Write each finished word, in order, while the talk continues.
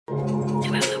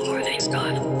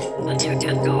gone, but you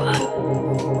can go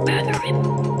on. Battery.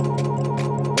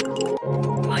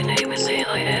 My name is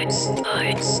AIX.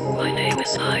 My name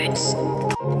is AIX.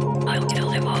 I'll kill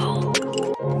them all.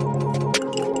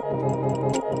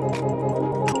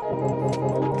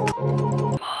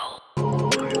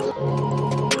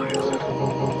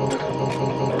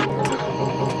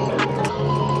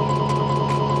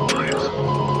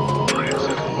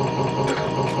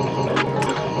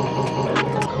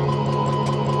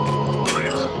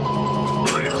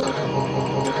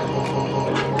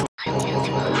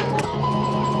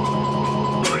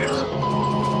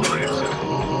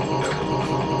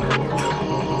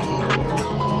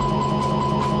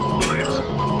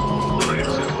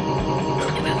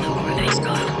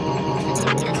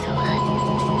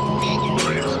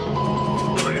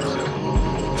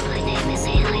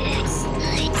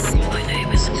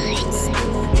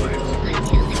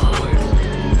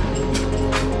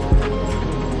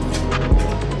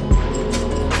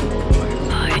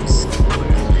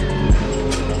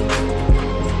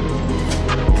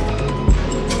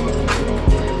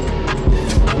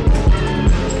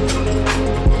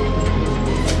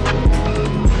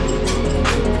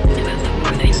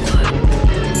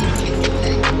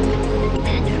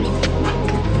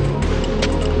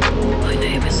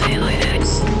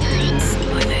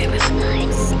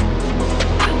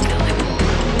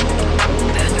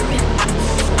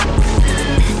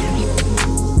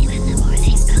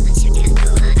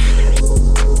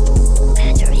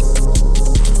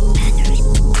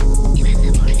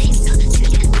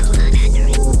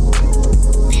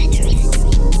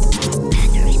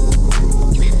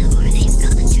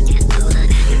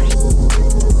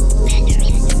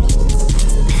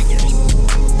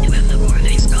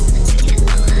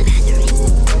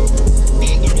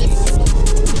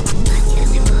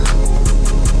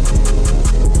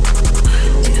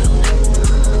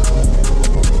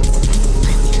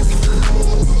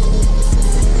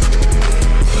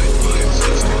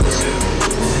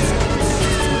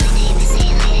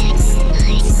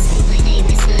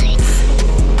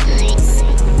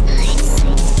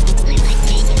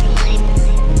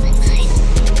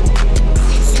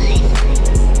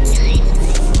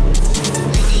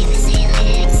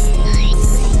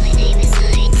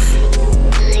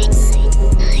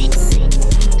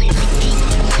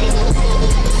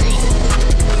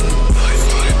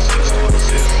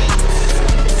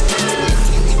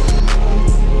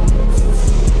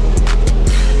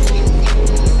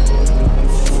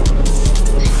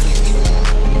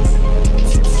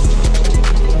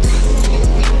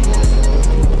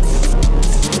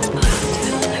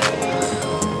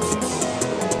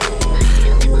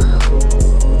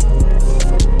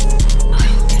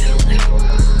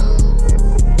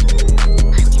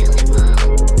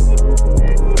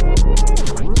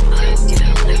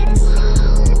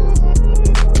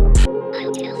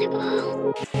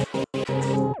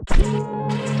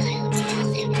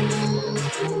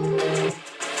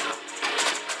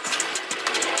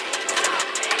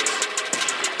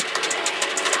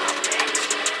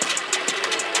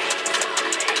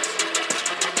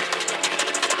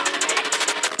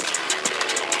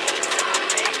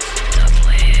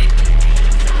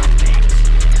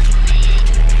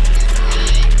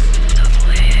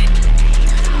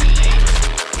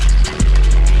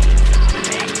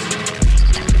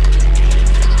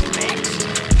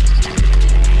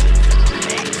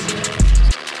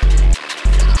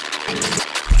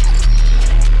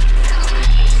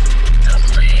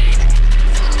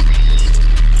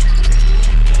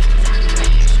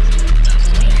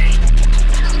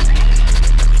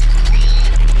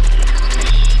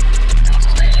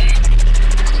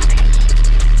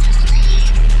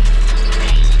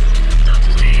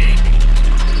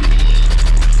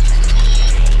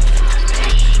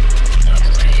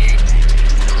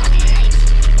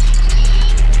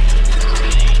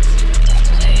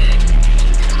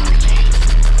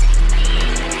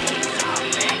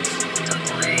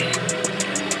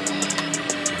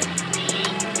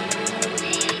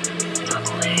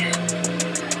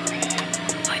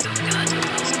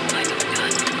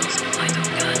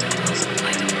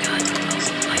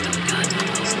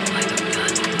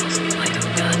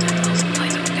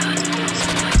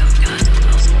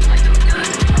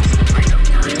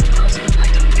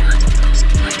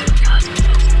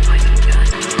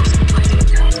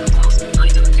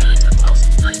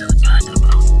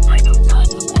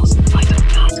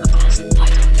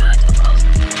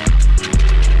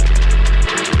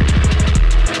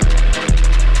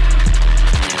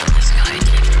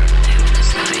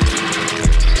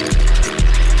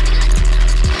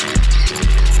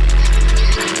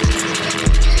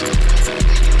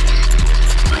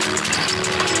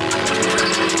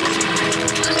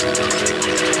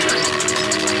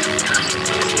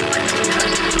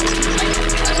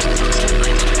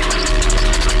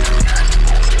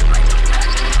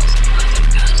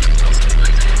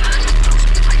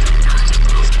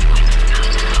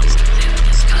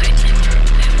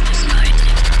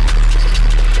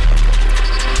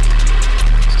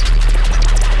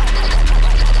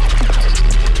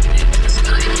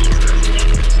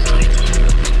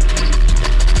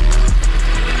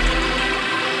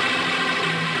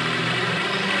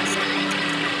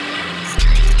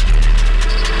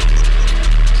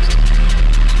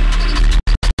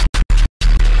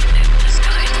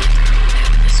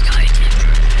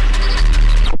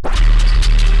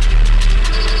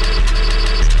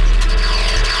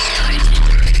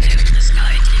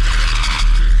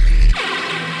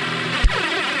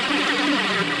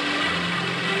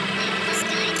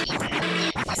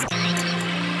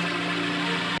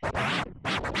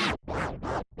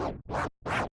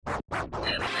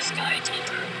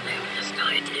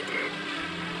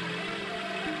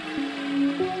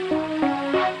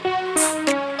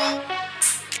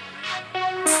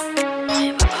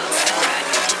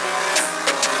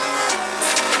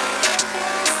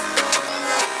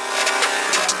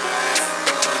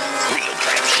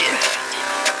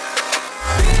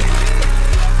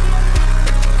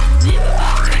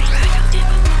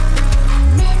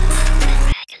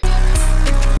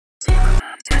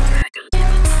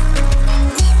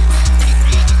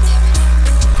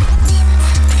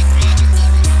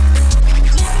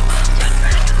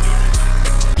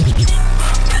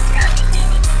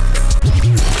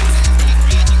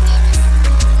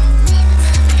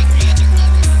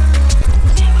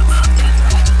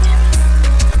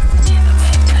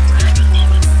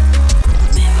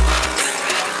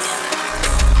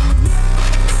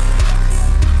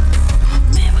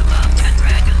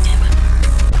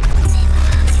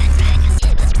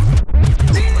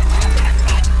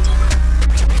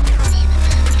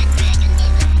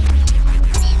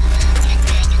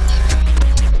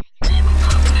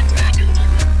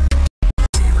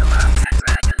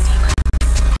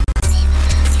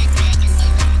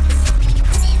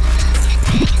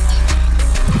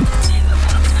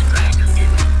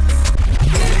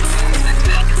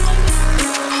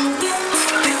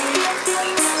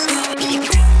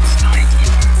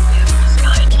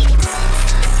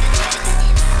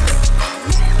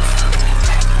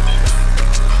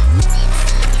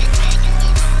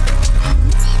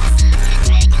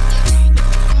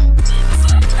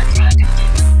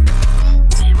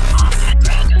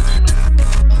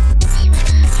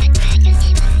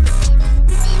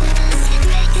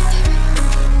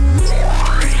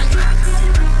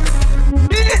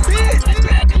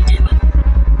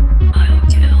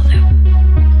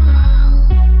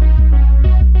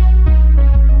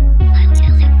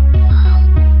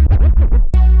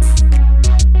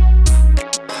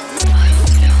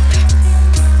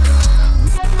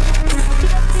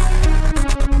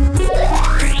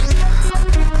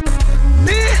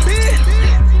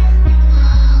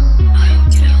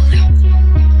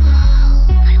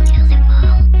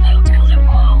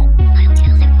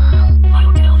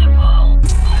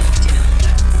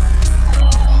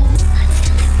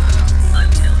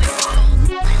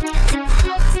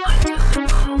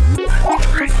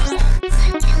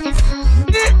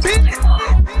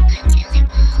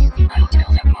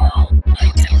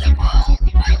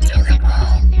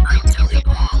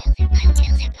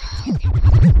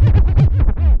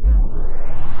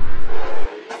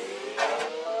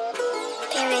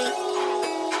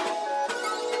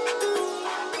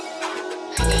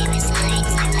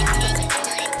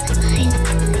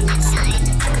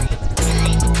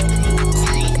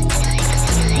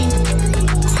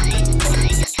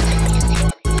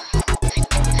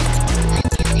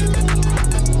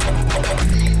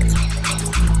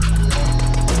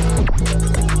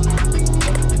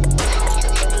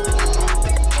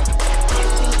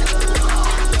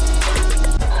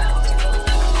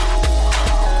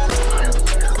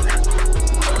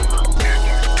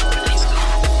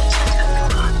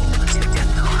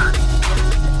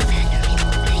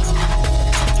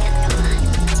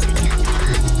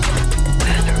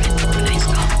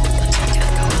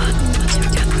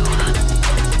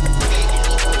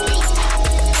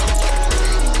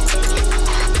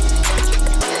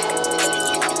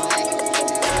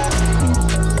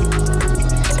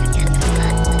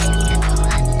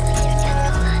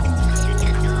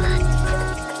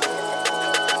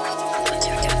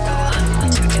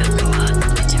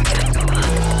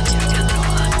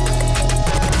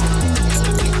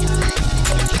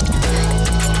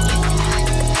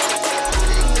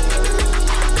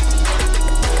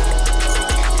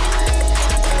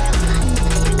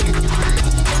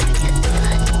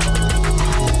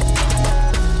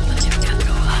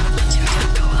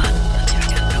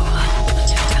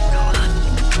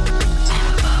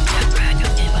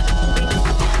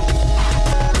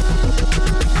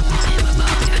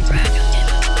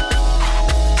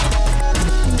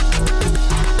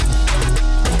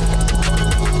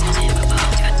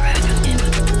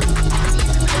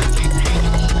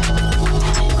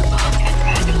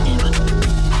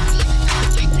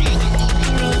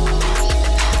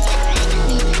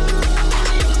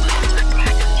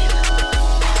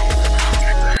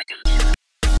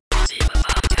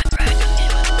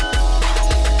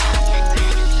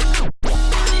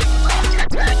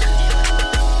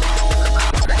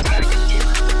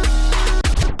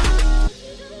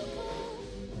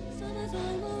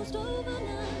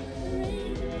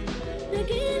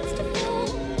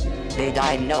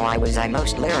 know I was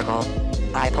most lyrical.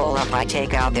 I pull up, I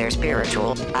take out their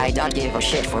spiritual. I don't give a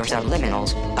shit for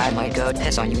subliminals. I might go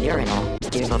piss on your urinal.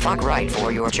 Give a fuck right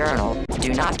for your journal.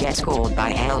 Do not get schooled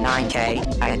by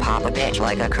L9K. I pop a bitch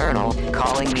like a colonel.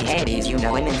 Calling me Hades, you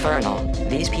know I'm infernal.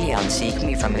 These peons seek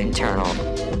me from internal.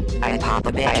 I pop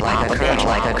a bitch like a colonel,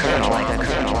 like a colonel, like a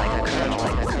colonel, like a colonel,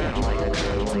 like a colonel, like a colonel, like a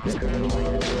colonel, like a colonel.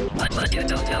 But what you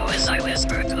don't know is I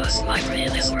whisper, cause my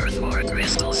brain is worth more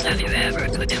crystals than you ever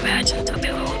could imagine to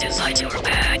behold inside your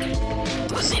bag.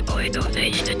 Pussy boy, don't they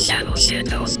eat a channel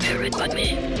shit, no spirit but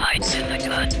me hides in the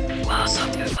cut. What's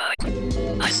up to fuck?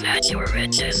 I snatch your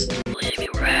riches, leave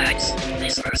you rags.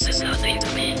 This verse is nothing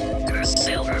to me. Cursed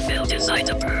silver filled inside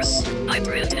the purse. I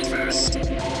printed first.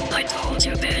 I told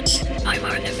you, bitch, I'm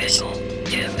artificial.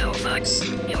 Give no fucks,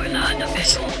 you're not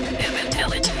official. I'm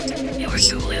intelligent, you're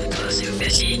shooling cause you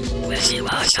fishy.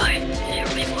 Wishy-washy, hear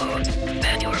me float.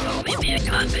 Bet your homie be a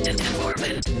confident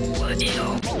informant. What do you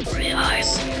know? Free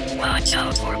eyes. Watch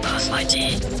out for Buzz My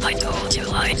G. I told you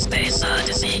like Space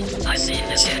Odyssey. I seen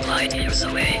this shit light years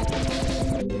away.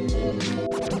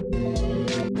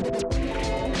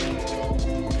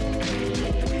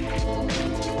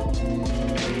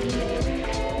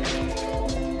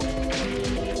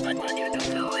 But what you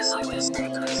don't know is I whisper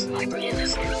cause my brain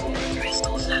is worth more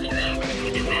crystals than you ever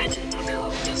could imagine to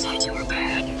build inside your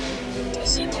bag.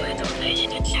 Pussy boy, don't they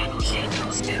eat a channel shit, no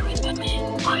spirit but me.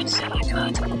 Hides in the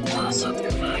cut, what's up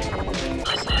your fuck?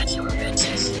 I snatch your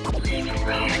riches, leave you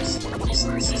rags. This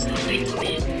verse is nothing to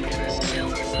me. Cursed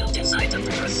silver filled inside the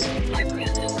purse. I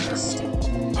printed first.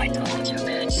 I told you,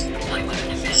 bitch, I'm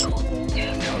artificial.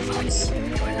 Give no fucks,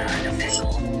 you're not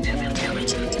official. I'm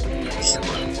intelligent, you're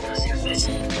shooting cause you're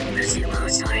fishy.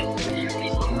 Wishy-washy, hear me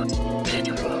float. Then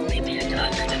you'll only be a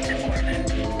confident informant.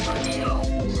 What do you know?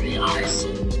 Free eyes.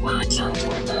 Watch out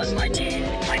for Buzz My G.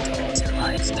 I told you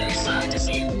like Space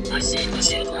Odyssey. I seen the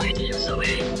shit light years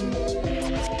away.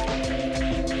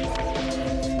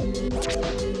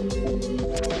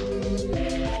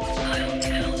 I'll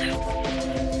tell them.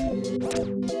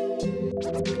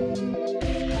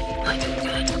 I don't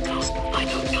got to post. I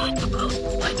don't got to post.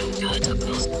 I don't got to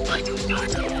post. I don't got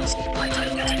to post. I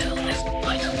don't got to live.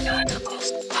 I don't got to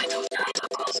post. I don't got to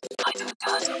post. I don't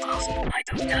got to post. I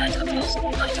don't got to post.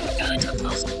 I don't got to post.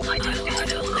 I don't got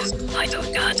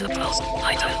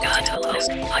to list. I don't got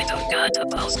to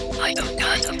post. I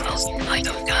don't got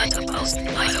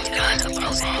to list.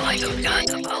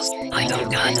 I don't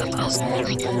got to post.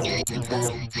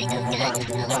 I don't got to post. I don't got to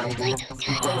post. I don't got to post.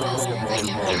 I don't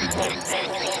got to post.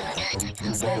 I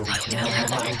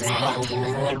don't got to post. I'll tell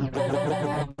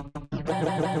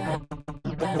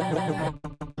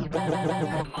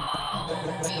them all.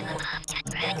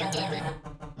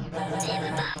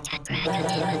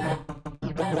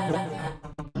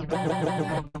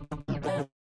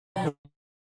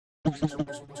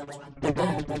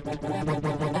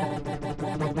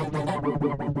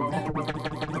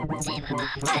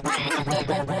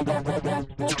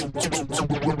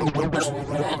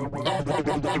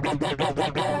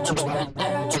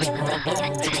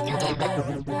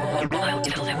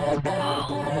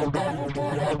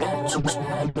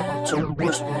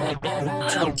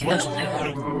 I'll tell them all.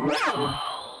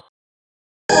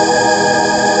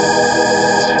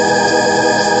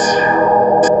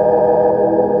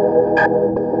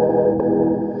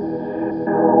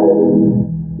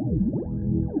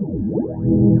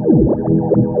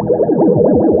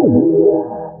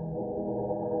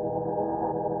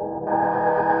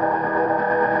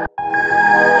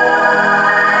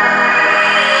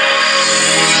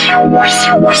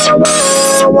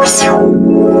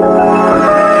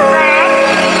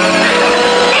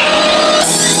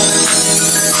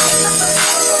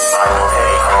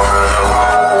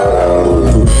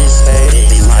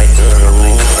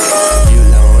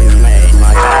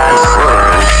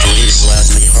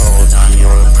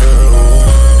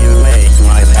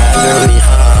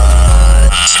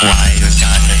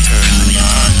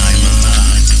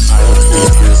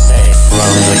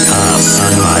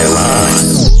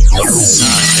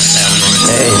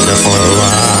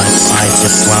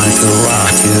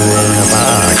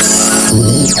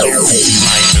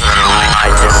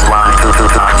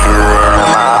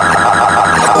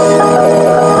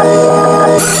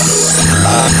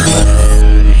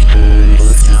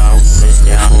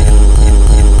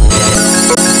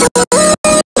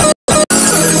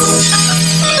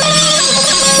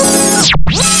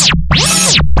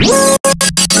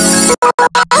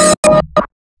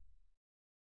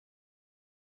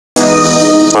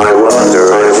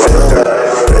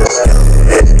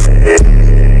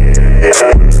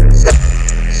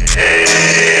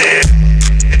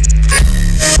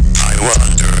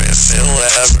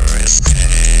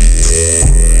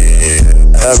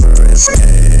 ever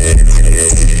escape.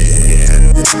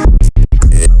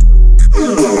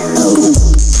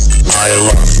 I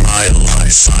love my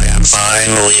life, I am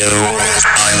finally you.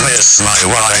 I miss my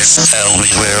wife, tell me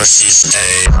where she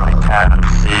stays. I can't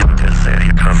seem to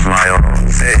think of my own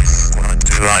face. What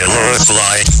do I look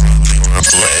like from your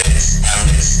place? And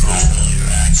it's only you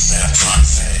accept my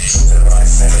face. Do I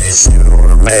face you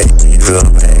or make you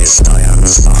amazed? I am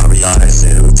sorry, I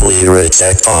simply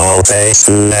reject all base.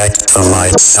 Connect to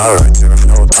my character,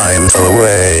 no time to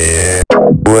wait.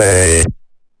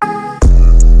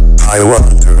 I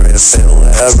wonder if he'll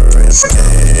ever escape.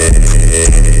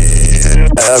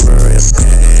 Ever escape.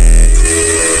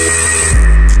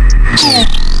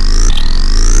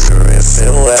 If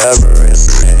he'll ever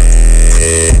escape.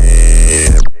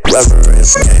 Ever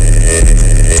escape.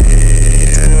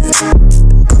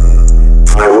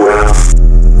 I will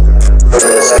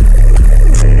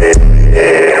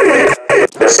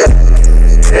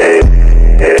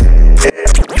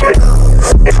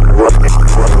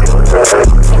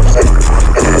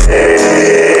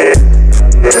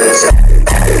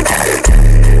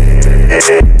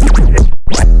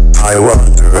I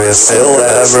wonder if he'll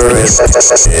ever escape.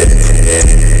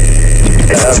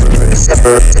 Ever escape.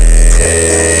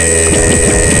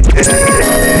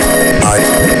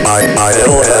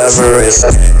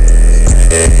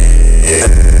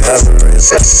 I'll ever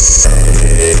escape.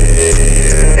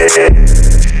 Ever escape.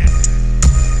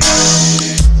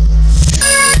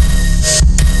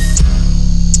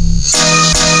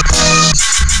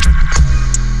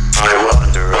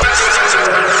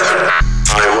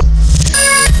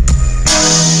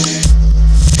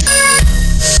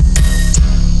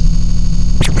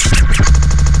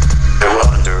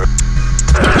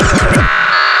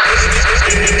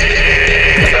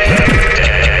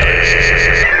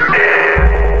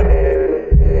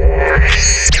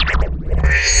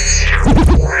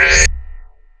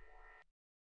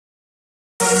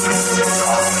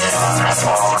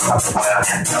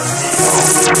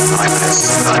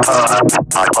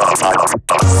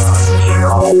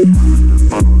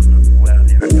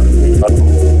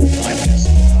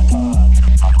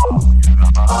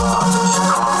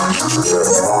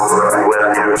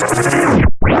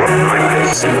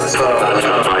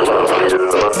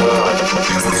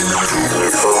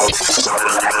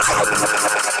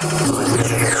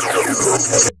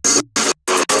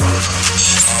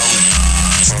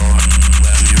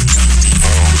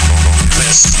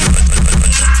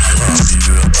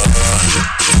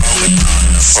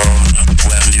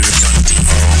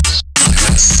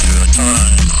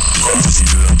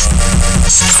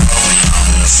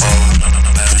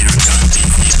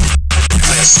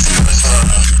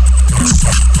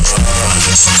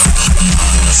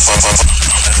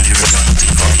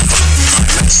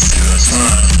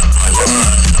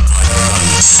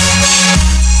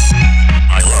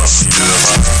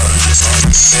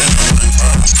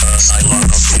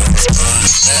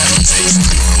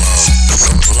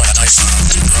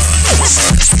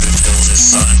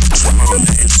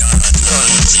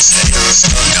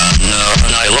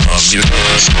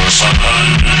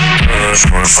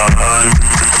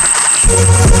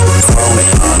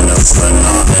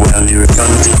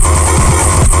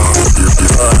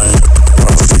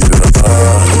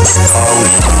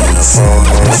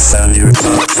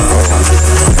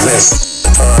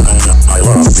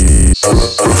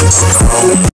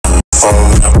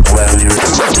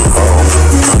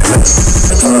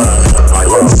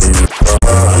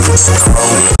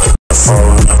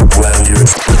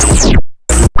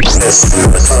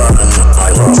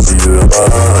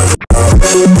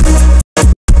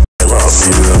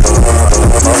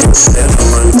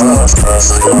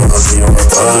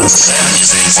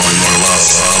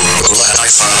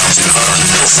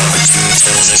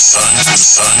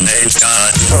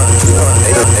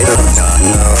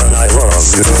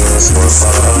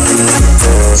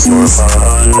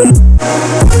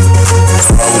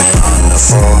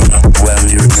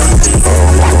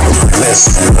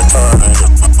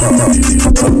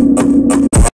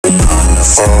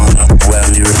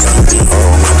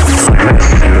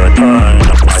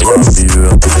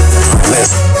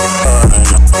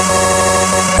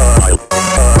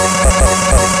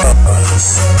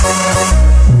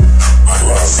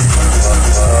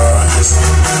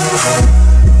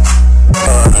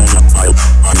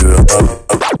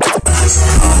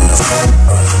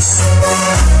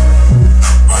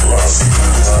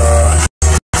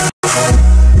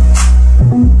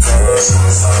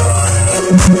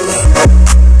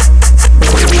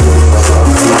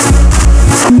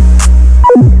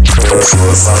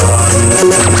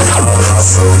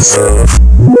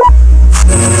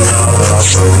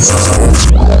 Your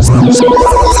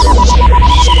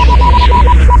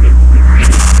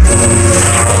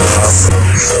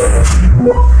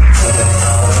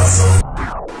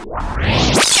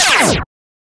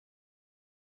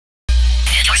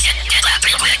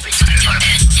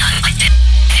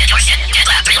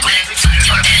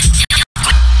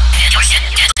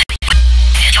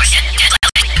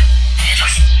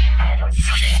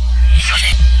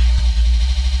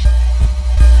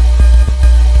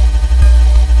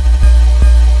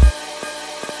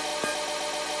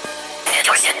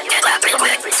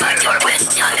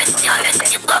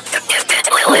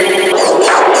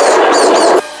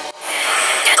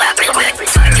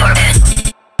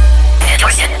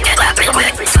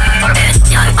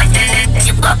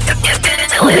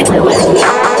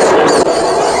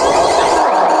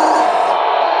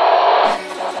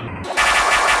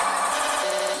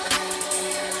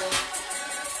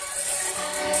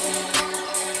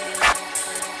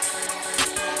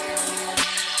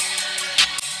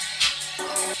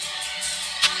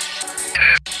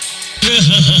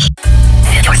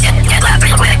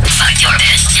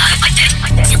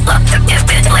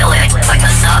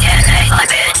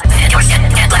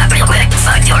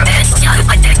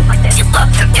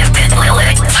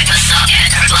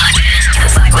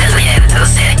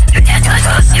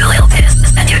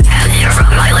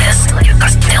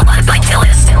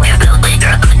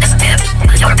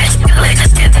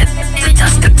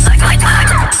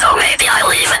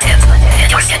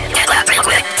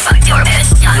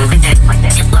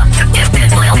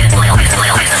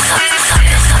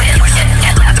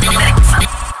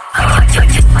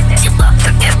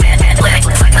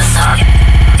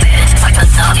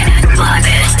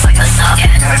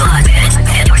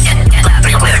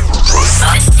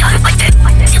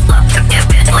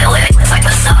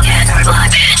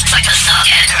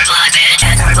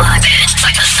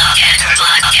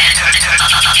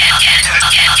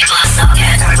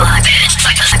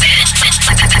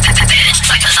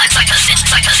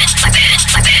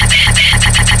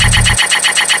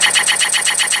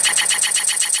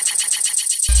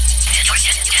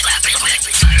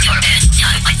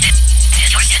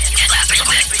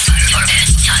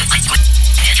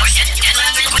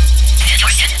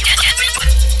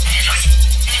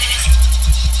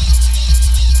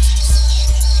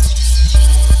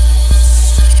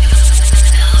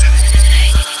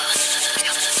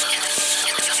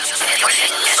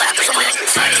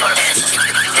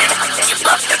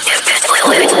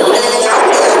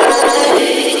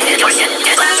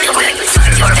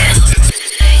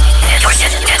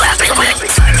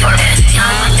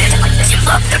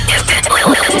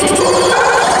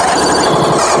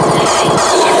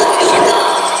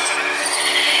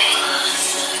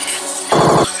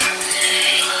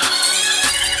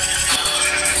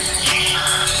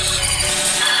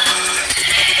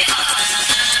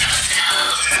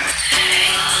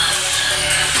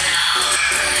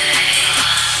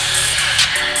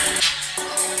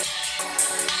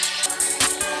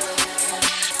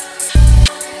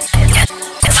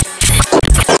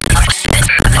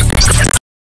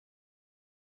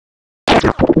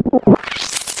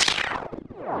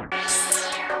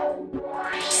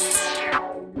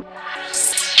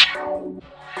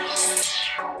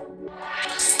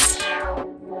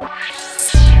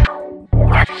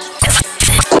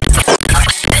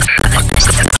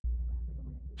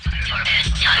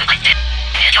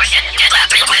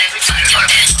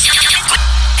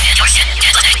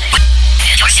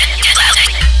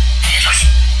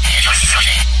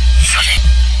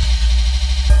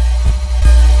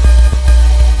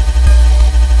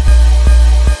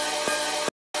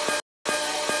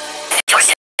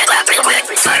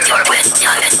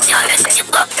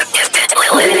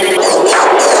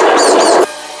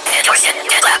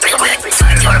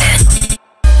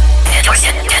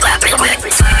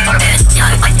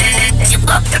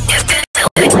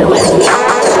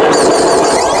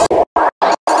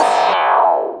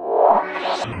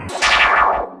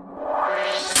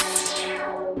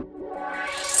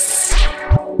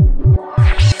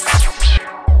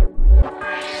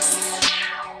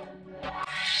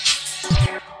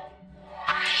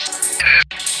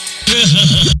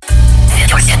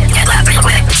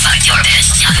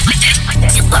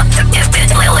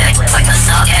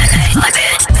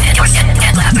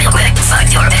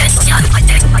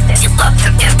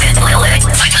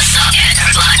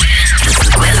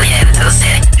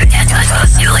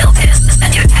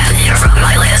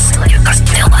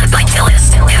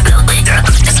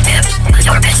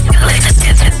bitch,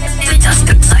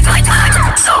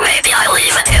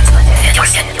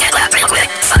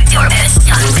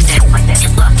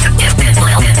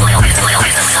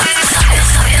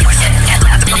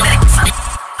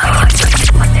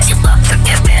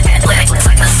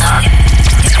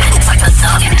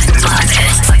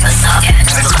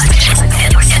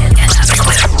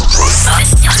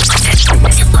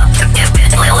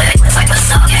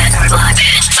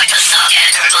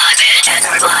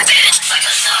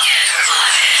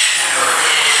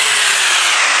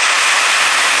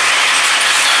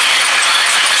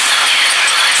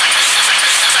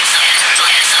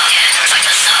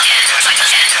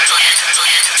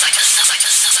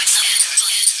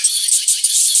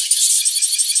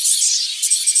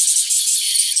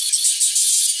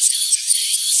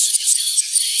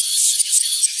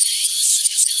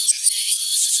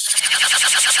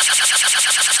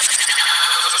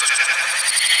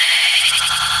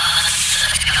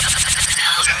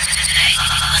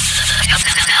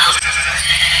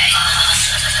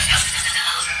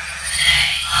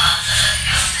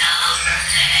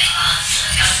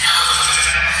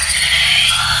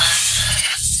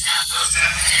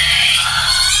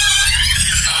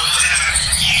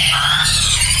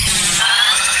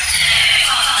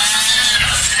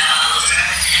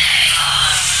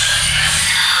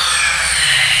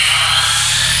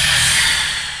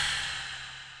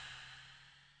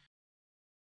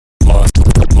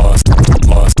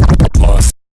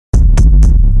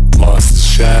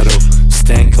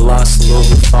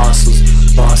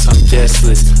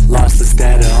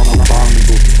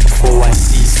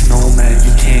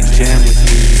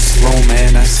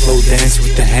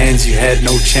 You had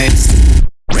no chance to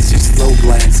your slow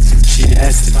glance. She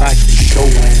asked if I could show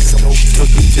hands. She took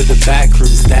me to the back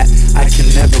rooms that I can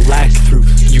never lack through.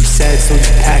 You said so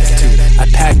you packed to. I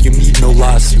pack, you need no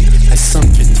lawsuit. I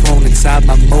sunk your throne inside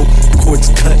my moat. Cords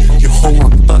cut, your whole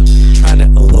on fuck. Trying to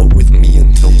elope with me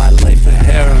until my life a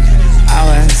harem.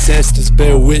 Our ancestors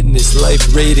bear witness,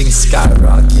 life ratings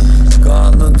skyrocket.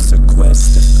 Gollum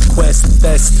sequester, quest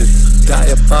festive.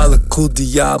 Diabolical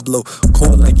Diablo,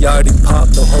 cold like Yardi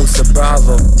Pablo, host of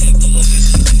Bravo.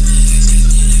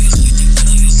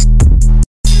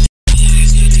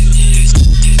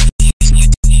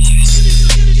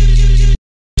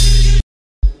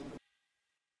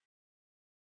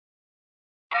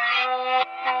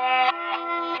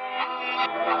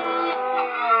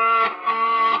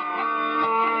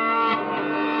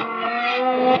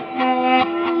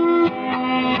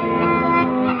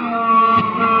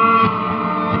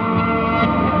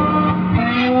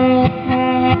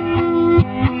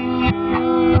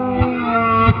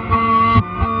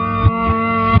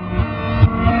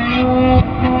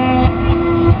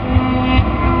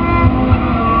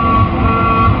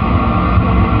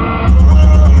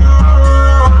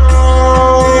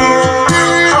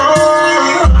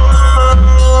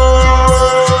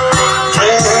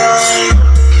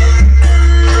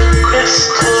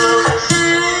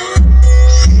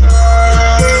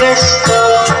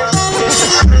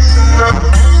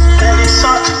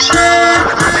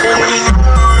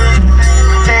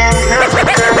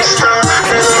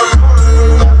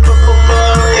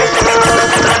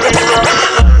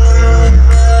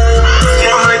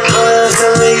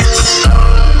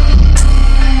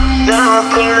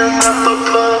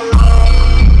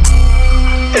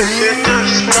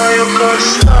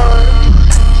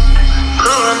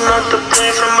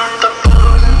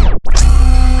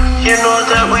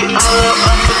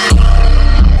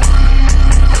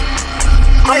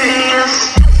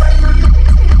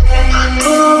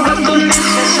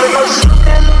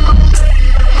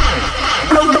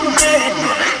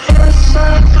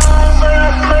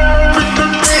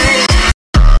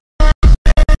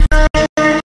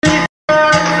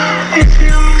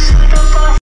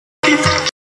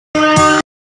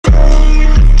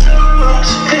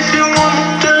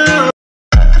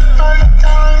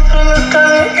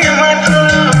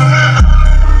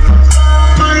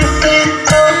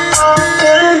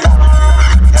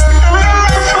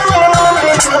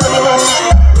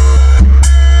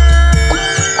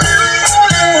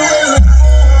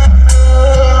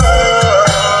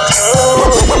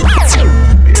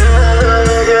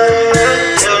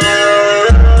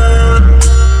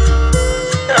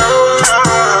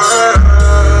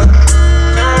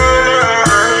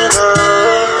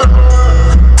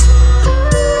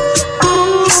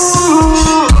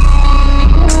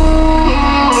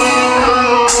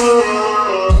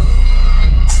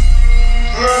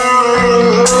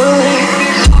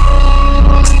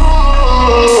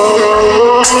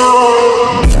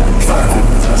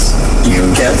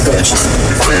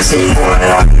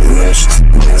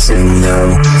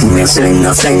 Missing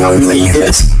nothing, only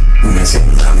hits. Missing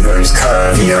numbers,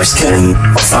 curve your skin,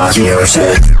 fuck your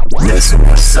shit. This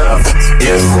what's up,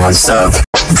 is what's up,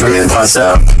 dream what's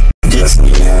up.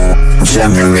 Disney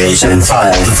Generation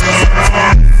 5.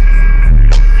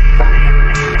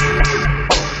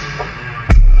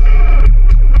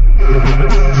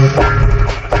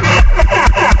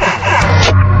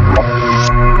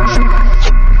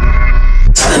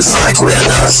 It's like with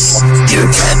us, you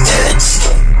get it.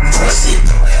 See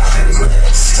the way I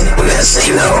live. We'll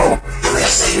see no,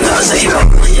 nothing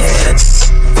only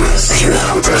hits. We'll see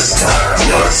numbers carve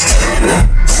your skin.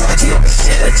 Fuck your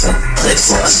shit.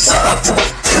 It's what's up,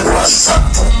 it what's up.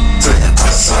 Flip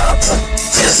us up.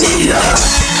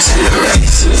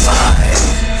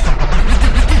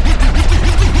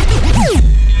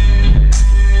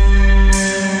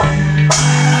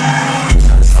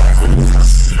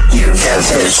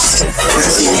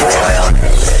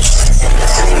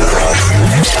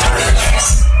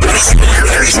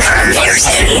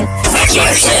 Your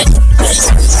shit.